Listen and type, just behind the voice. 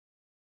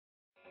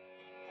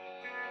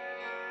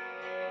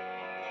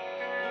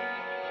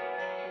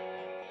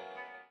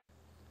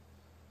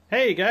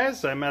Hey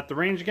guys, I'm at the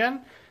range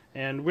again,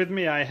 and with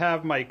me I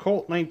have my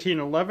Colt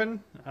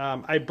 1911.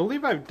 I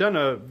believe I've done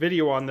a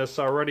video on this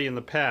already in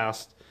the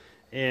past,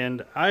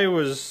 and I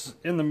was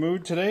in the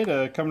mood today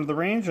to come to the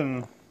range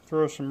and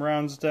throw some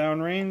rounds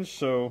downrange,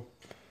 so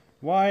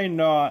why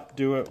not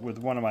do it with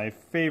one of my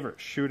favorite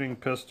shooting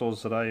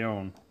pistols that I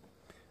own.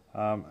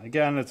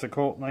 Again, it's a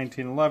Colt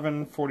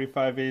 1911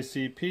 45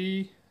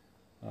 ACP.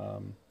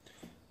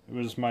 It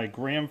was my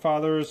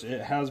grandfather's.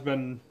 It has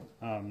been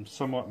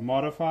somewhat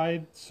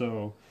modified,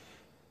 so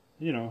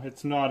you know,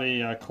 it's not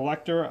a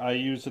collector. I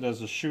use it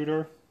as a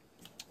shooter.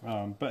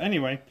 But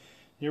anyway,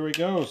 here we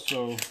go.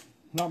 So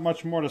not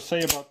much more to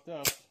say about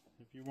this.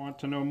 If you want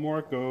to know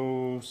more,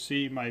 go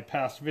see my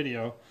past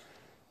video.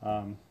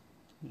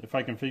 If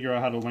I can figure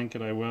out how to link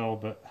it, I will,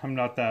 but I'm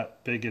not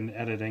that big in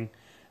editing.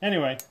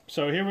 Anyway,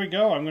 so here we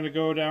go. I'm going to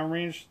go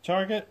downrange to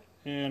target,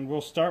 and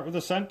we'll start with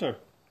the center.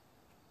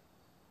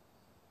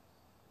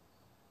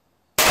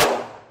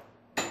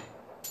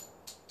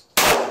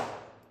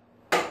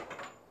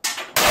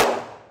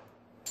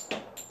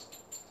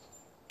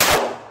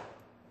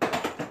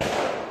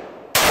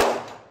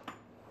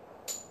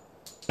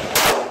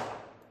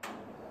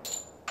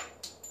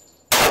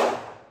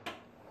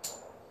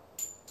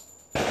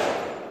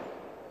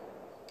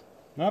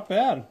 Not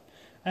bad.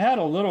 I had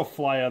a little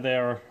flyer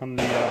there on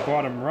the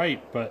bottom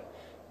right, but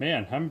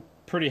man, I'm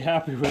pretty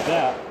happy with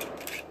that.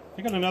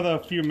 I got another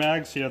few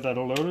mags here that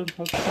are loaded.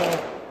 Let's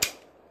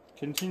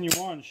continue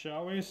on,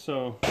 shall we?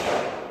 So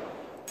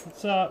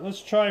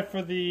let's try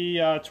for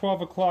the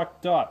 12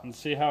 o'clock dot and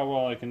see how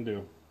well I can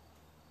do.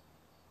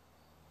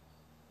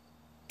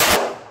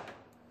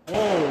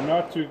 Oh,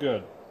 not too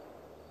good.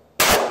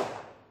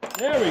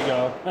 There we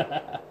go.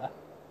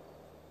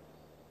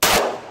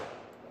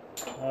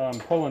 I'm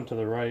pulling to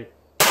the right.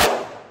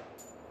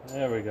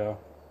 There we go.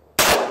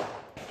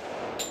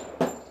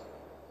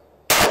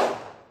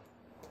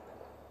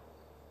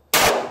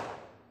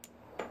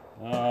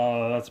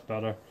 Oh, that's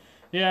better.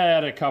 Yeah, I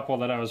had a couple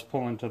that I was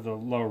pulling to the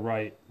low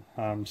right,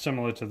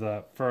 similar to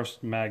the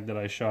first mag that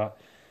I shot.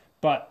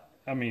 But,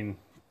 I mean,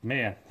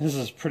 man, this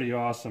is pretty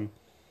awesome.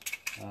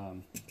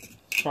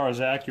 As far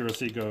as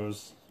accuracy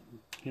goes,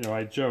 you know,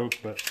 I joke,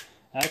 but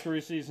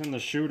accuracy's in the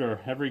shooter.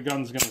 Every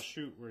gun's gonna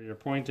shoot where you're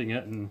pointing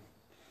it, and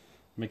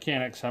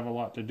mechanics have a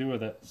lot to do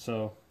with it.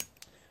 So,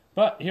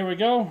 but here we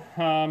go.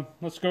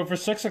 Let's go for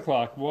 6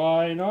 o'clock.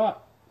 Why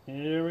not?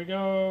 Here we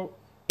go.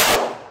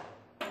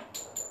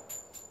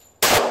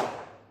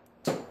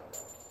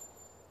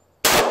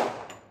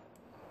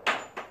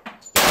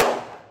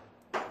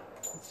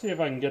 Let's see if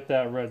I can get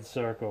that red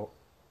circle.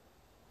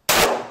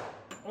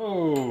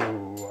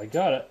 Oh, I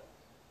got it.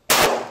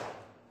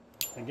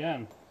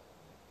 Again.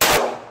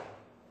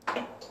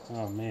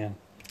 Oh man.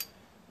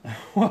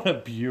 What a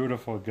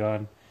beautiful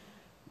gun.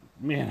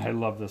 Man, I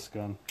love this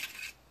gun.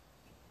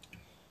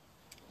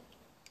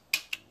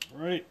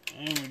 Right,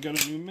 and we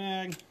got a new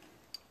mag.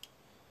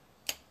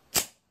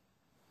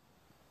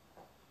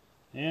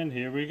 And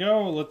here we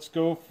go. Let's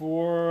go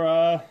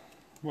for,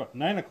 what,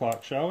 9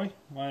 o'clock, shall we?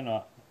 Why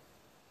not?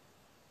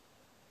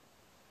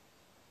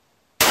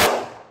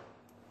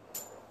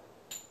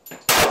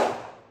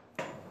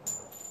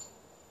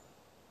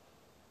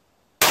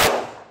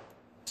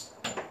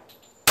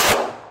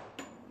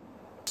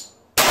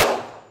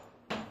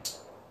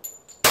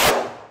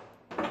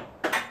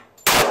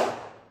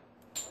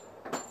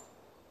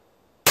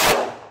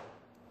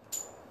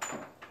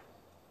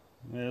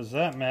 There's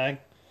that mag.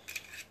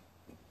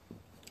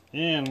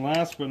 And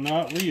last but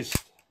not least,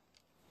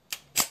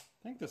 I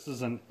think this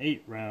is an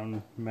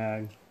 8-round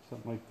mag,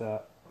 something like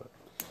that. But,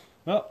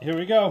 well, here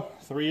we go.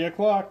 3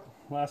 o'clock,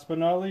 last but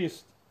not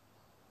least.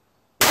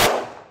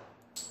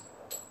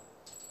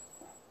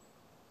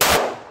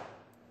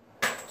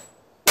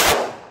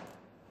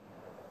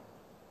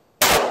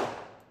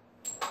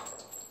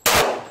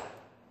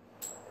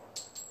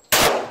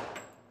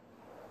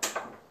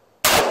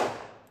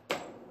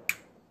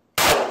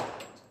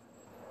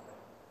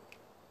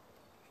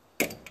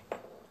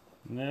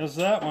 And there's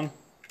that one.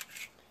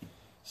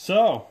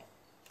 So,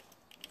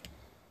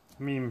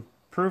 I mean,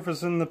 proof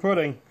is in the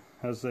pudding,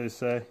 as they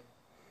say.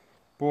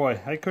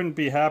 Boy, I couldn't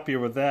be happier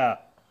with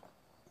that.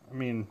 I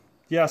mean,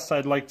 yes,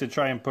 I'd like to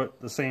try and put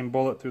the same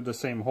bullet through the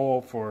same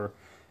hole for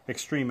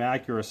extreme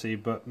accuracy,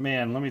 but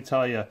man, let me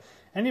tell you,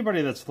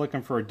 anybody that's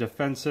looking for a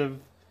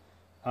defensive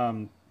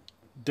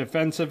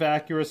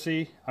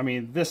accuracy, I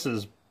mean, this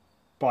is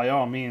by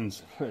all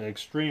means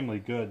extremely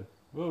good.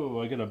 Ooh,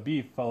 I got a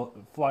bee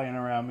flying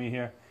around me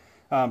here.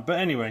 But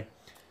anyway,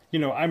 you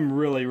know, I'm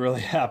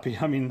really happy.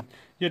 I mean,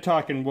 you're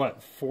talking,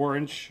 what,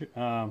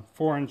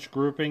 4-inch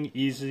grouping,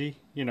 easy.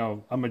 You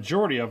know, a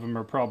majority of them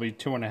are probably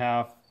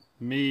 2.5,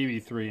 maybe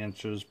 3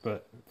 inches,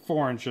 but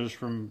 4 inches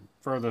from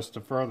furthest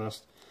to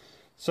furthest.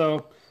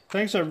 So,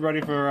 thanks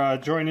everybody for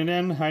joining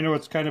in. I know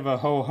it's kind of a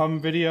ho-hum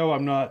video.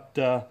 I'm not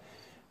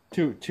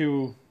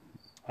too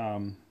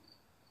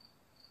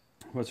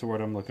what's the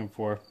word I'm looking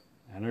for?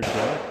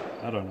 Energetic?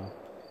 I don't know.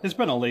 it's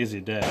been a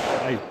lazy day.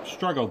 I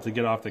struggled to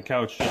get off the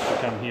couch just to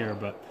come here,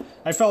 but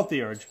I felt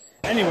the urge.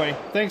 Anyway,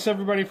 thanks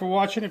everybody for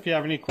watching. If you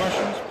have any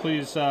questions,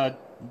 please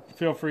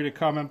feel free to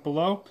comment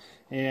below.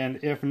 And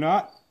if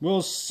not,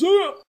 we'll see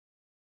you!